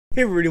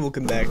Hey everybody,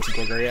 welcome back to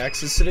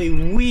GoronGuyReacts. Today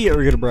we are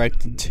going to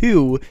react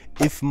to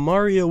If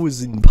Mario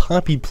Was in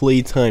Poppy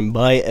Playtime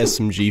by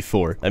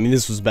SMG4. I mean,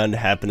 this was bound to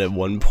happen at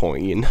one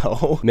point, you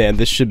know? Man,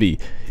 this should be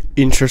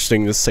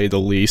interesting to say the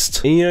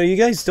least. And you know, you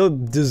guys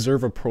don't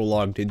deserve a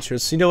prolonged intro,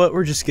 so you know what?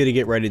 We're just going to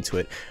get right into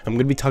it. I'm going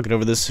to be talking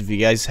over this. If you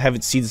guys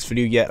haven't seen this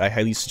video yet, I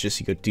highly suggest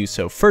you go do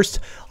so. First,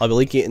 I'll be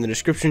linking it in the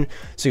description,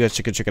 so you guys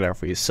check it out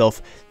for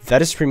yourself.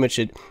 That is pretty much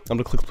it. I'm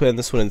going to click play on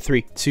this one in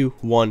 3, 2,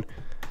 1.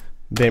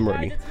 Bam,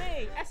 ready.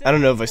 I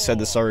don't know if I said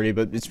this already,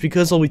 but it's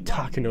because I'll be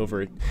talking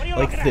over it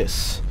like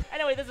this.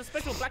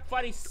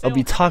 I'll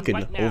be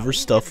talking over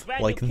stuff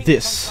like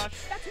this,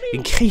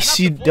 in case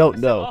you don't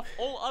know,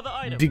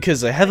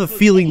 because I have a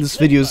feeling this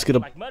video is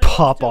gonna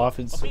pop off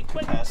in some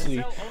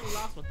capacity.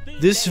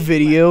 This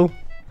video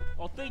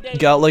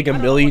got like 1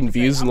 million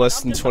views in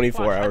less than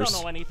 24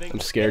 hours.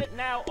 I'm scared.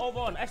 Now over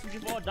on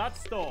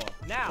SMG4.store.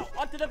 Now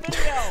onto the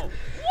video.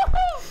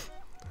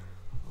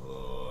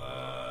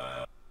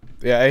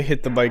 Yeah, I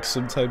hit the mic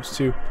sometimes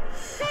too.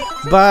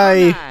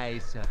 Bye!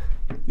 It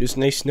was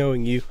nice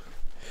knowing you.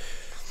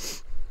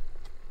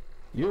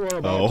 You are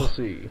about to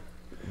see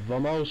the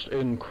most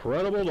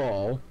incredible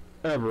doll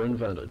ever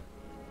invented.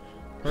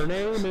 Her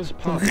name is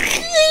Poppy,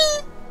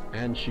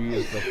 and she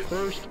is the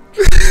first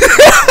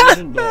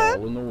intelligent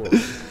doll in the world.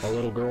 A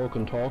little girl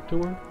can talk to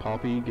her,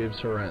 Poppy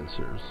gives her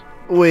answers.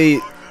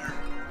 Wait.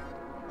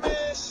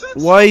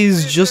 Why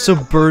is just a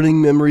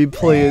burning memory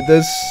playing?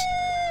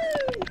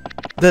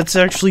 That's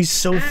actually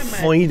so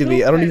funny to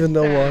me. I don't even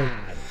know why.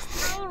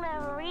 I'm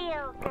a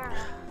real girl,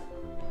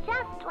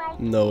 just like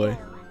No way.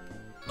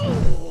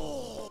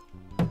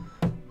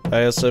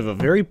 I also have a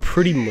very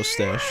pretty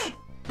mustache.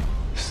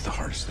 This is the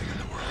hardest thing in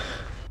the world.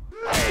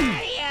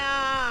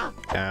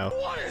 Ow.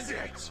 What is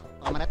it?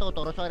 Oh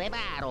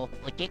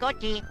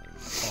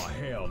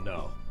hell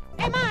no.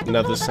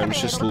 Not this time,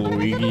 it's just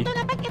Luigi.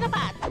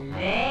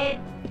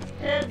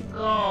 Let's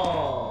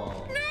go.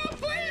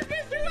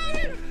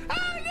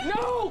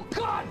 No,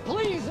 God,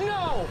 please,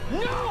 no,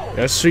 no.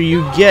 That's what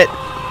you get.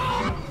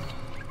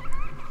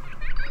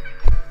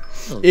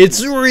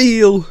 It's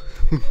real.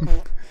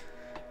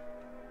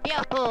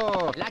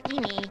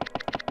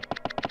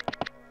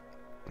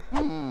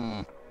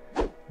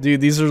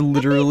 Dude, these are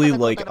literally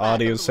like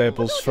audio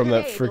samples from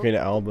that freaking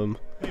album.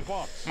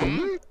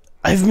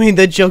 I've made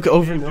that joke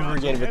over and over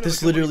again, but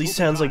this literally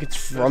sounds like it's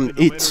from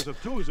it,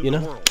 you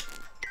know?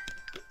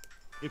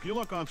 If you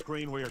look on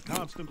screen, we are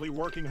constantly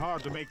working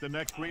hard to make the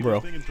next greatest Bro.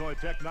 thing in toy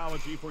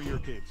technology for your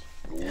kids.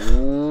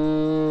 Ooh.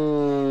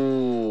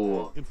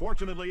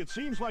 Unfortunately, it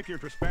seems like you're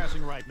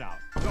trespassing right now.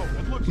 So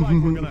it looks like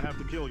we're gonna have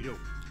to kill you.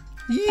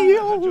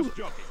 Yo. Just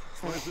joking.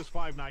 Or is this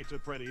Five Nights at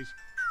Freddy's?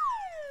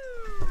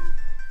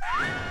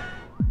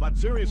 But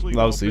seriously,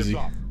 That was don't piss easy.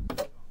 off.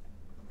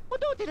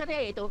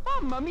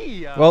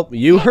 Well,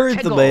 you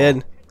heard the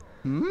man.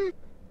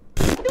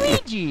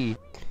 Luigi.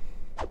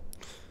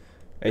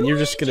 And you're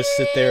just gonna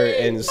sit there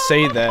and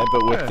say that,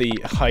 but with the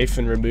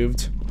hyphen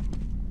removed.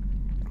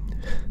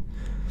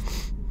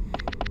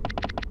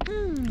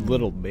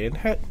 Little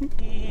Manhattan?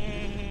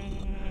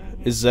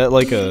 Is that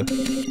like a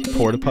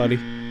porta potty?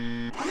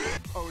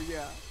 Oh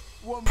yeah.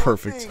 One more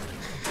Perfect.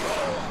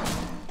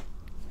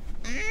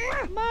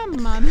 thing.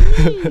 Mamma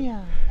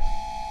mia.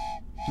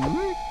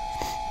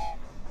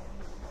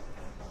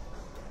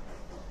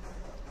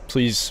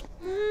 Please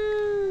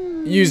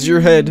use your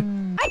head.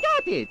 I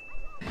got it.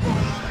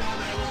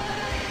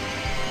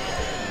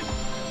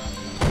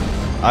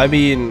 I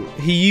mean,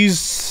 he used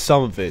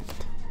some of it.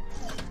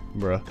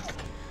 Bruh.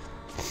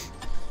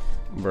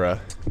 Bruh.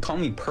 Call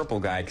me Purple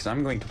Guy, because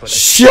I'm going to put a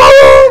Shut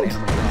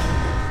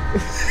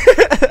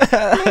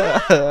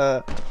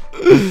up!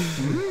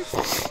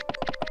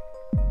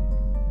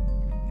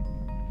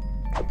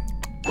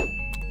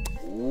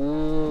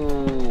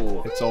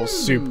 Ooh. It's all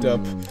souped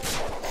up.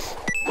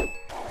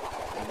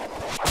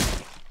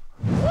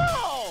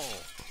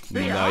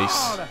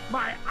 Nice.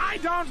 My I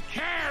don't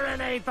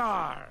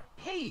care-inator!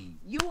 Hey,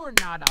 you are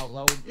not a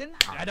Logan.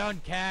 I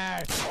don't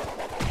care.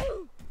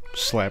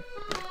 Slap.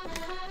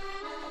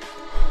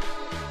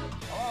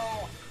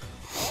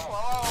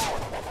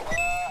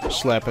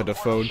 Slap at the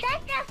phone.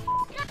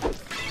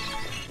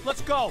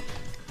 Let's go.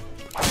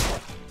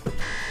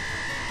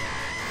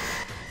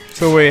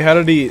 So wait, how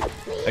did he...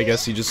 I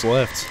guess he just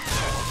left.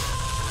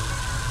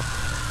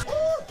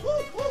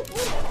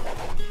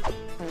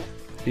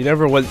 He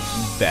never went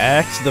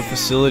back to the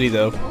facility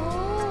though.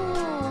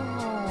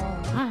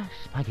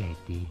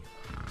 Spaghetti.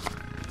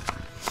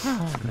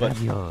 But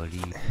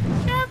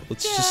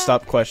let's just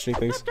stop questioning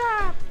things.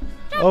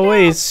 Oh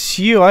wait, it's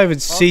you. I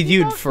haven't seen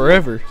you in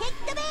forever.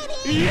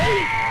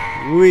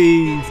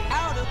 Wee.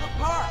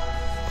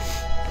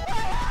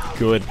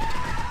 Good.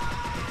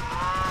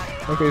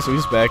 Okay, so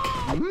he's back.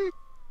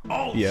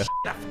 Oh, yeah.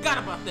 I forgot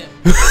about that.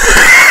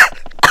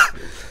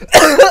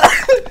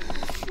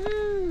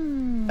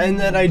 And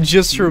then I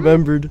just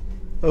remembered.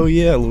 Oh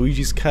yeah,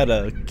 Luigi's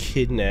kinda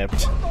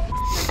kidnapped.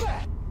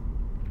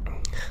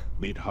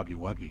 Meet Huggy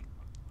Wuggy.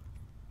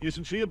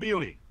 Isn't she a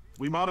beauty?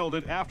 We modeled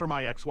it after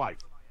my ex-wife.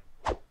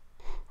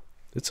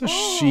 It's a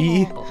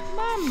she?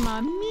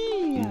 Mamma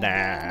mia!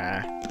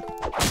 Nah.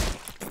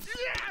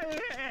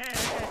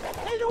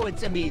 Hello,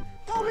 it's me,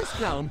 Forest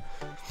Clown.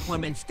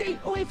 Women, stay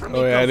away from me.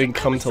 Oh yeah, I cause didn't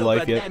come I'm to so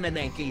life yet. goddamn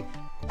Yankee.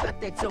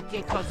 But that's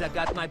okay, cause I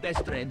got my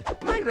best friend,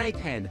 my right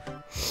hand.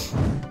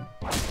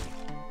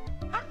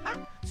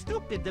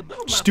 Stupid, the blue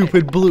Muppet.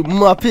 Stupid blue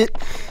Muppet.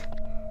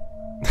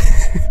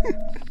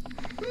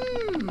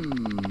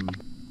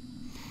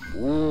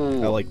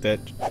 I like that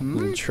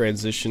little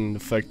transition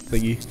effect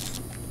thingy.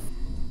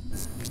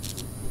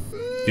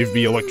 Give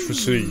me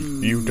electricity,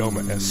 you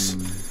dumbass.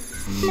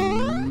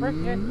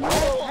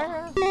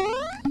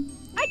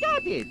 I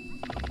got it.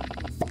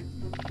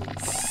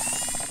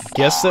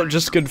 Guess that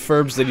just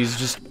confirms that he's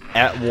just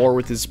at war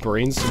with his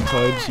brain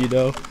sometimes, you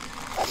know?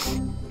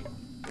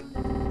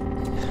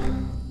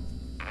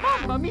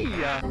 Mamma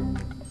mia.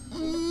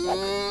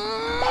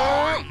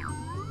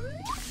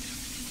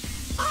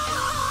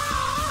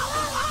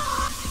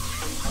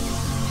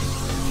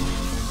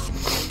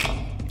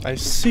 I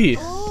see.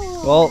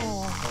 Well,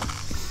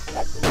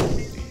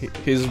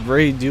 his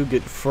brain do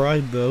get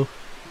fried though.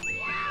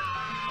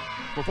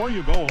 Before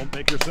you go home,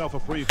 make yourself a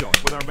free toy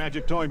with our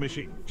magic toy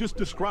machine. Just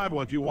describe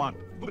what you want.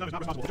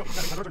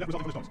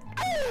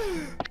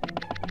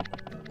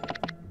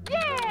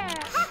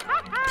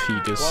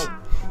 Petus. Well,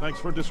 thanks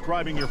for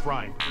describing your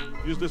find.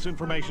 Use this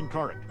information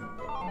correct.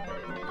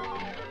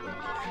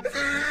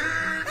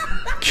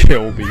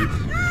 Kill me.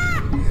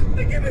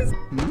 Look at this.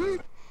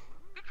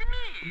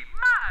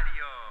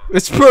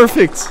 It's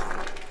perfect!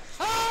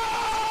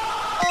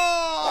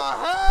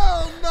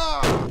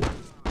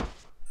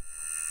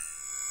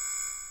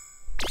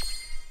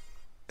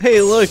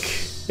 Hey, look!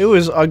 It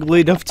was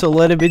ugly enough to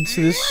let him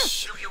into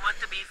this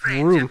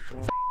room.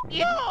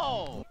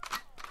 Yo!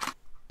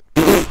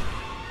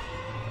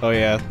 Oh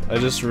yeah, I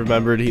just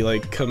remembered he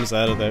like comes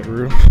out of that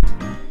room.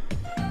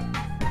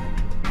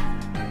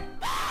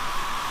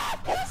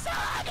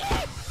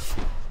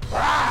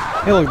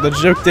 Hey look, the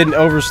joke didn't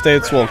overstay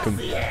its welcome.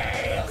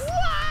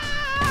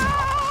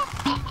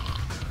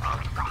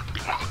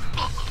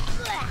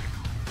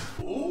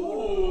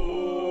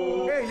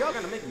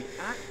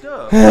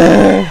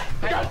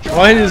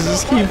 Why does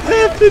this keep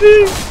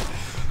happening?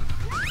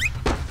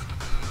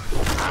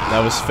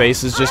 Now his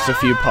face is just a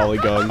few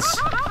polygons.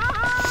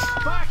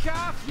 Back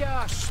off,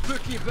 ya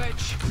spooky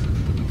bitch.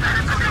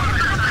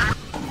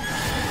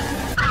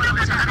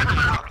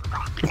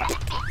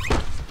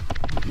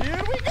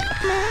 Here we go.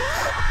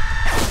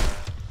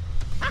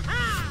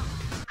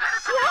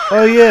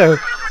 Oh yeah,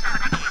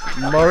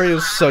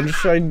 Mario's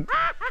sunshine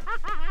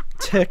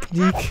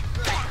technique.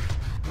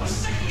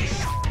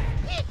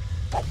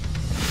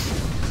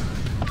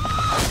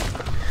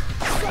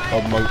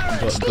 Among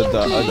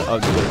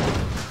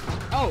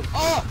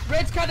Oh,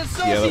 Red's kind of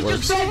saucy. yeah, that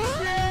works.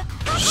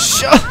 Just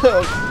Shut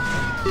up!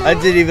 I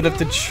didn't even have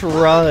to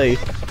try.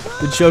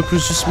 The joke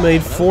was just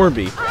made for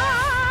me.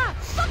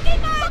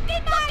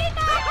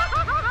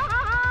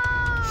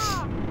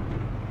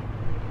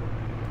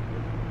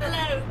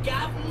 Hello,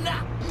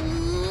 governor.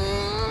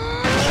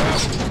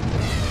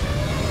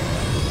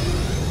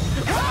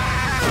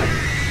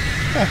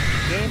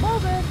 Game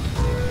over.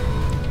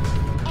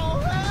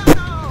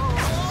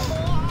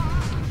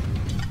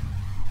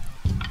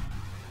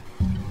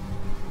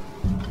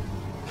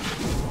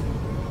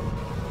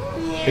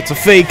 It's a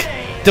fake.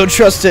 Don't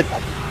trust it.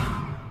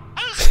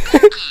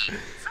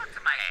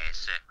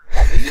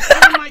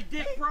 my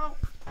dick, bro.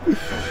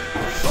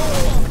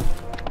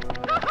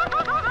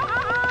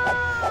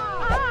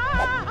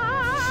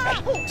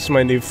 It's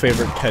my new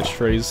favorite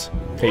catchphrase.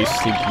 Hey,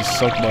 Stinky,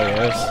 suck my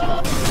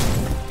ass.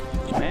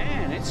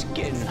 Man, it's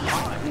getting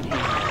hot in here.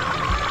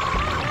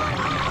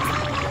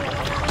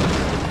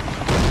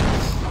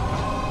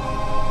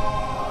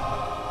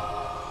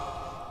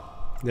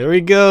 There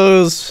he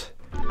goes.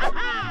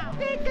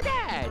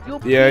 You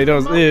Yeah, he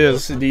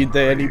doesn't need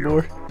that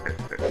anymore.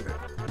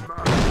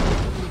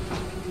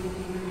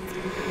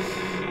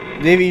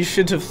 Maybe you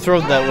should have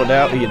thrown that one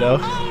out, you know?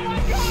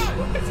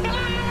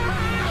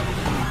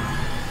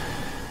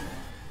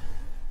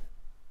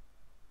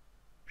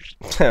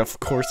 Of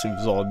course it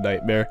was all a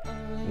nightmare.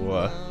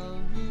 What?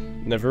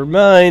 Never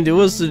mind, it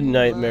was a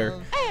nightmare.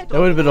 That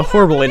would have been a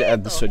horrible way to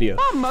end this video.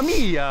 Mamma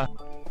mia.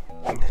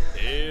 Hell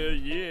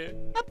yeah.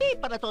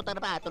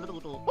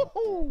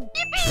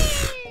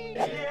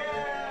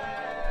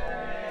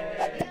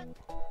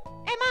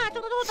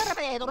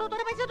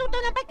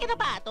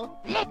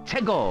 Let's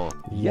go.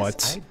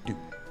 What?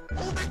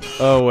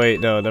 Oh wait,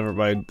 no, never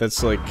mind.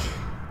 That's like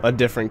a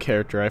different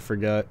character, I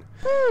forgot.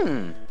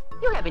 You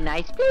have a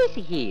nice place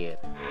here.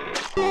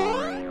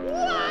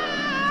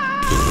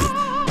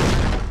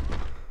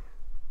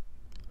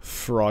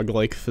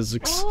 Frog-like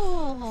physics.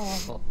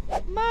 Oh,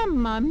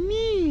 mamma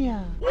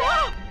mia.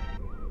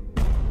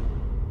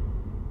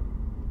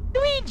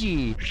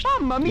 Luigi,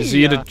 mamma mia. Is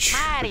he in a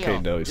okay,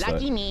 no, he's not.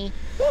 Lucky me.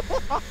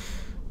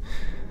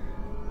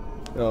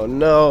 Oh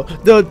no,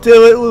 don't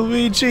do it,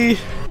 Luigi!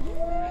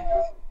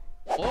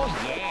 Oh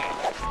yeah.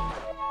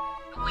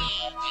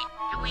 Luigi,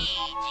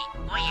 Luigi.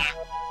 Oh yeah.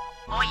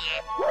 Oh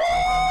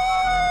yeah.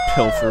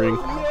 pilfering.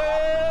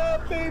 Yeah,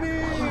 baby!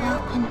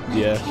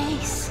 Yeah.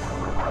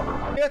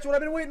 That's what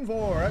I've been waiting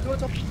for. That's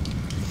what's up.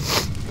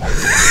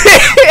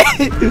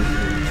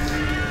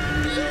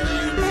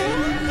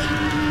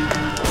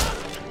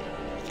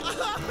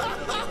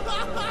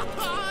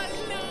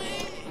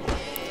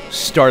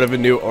 Start of a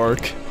new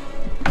arc.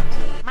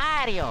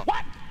 Mario.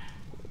 What?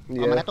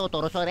 Yeah.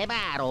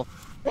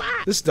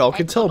 This doll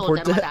can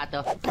teleport to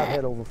hell. I've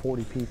had over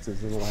 40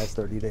 pizzas in the last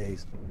 30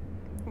 days.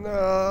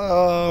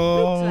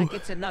 No. Looks like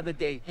it's another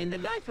day in the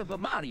life of a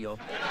Mario.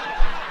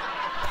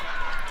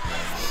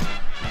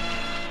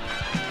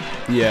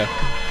 Yeah.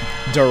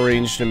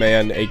 Deranged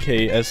man,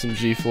 aka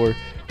SMG4.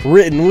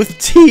 Written with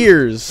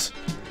tears.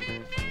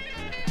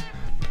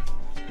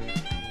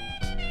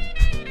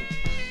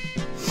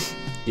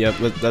 Yep,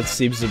 that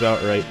seems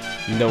about right.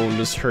 No one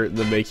was hurt in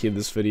the making of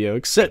this video,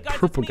 except Hey guys,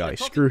 Purple it's me, Guy. the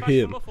Talking Screw Crush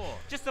him. number 4.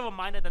 Just a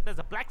reminder that there's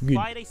a Black Good.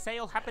 Friday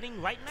sale happening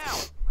right now.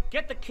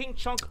 Get the King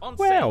Chunk on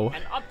Wow. sale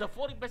and up to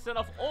 40%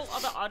 off all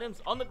other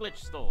items on the Glitch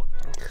store.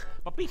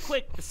 But be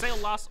quick, the sale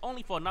lasts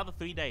only for another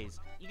 3 days.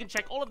 You can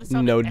check all of this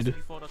out Noted. at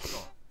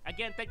SMG4.store.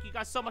 Again, thank you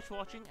guys so much for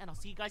watching, and I'll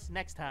see you guys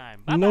next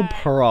time. Bye No bye.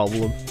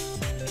 problem.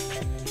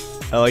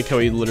 I like how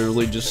he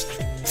literally just...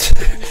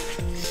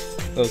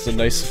 That was a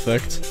nice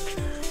effect.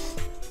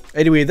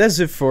 Anyway, that's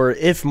it for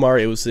If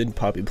Mario Was in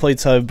Poppy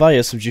Playtime by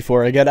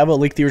SMG4. Again, I will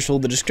link the original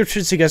in the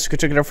description so you guys can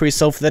check it out for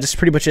yourself. That is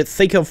pretty much it.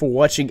 Thank you all for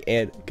watching,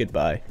 and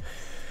goodbye.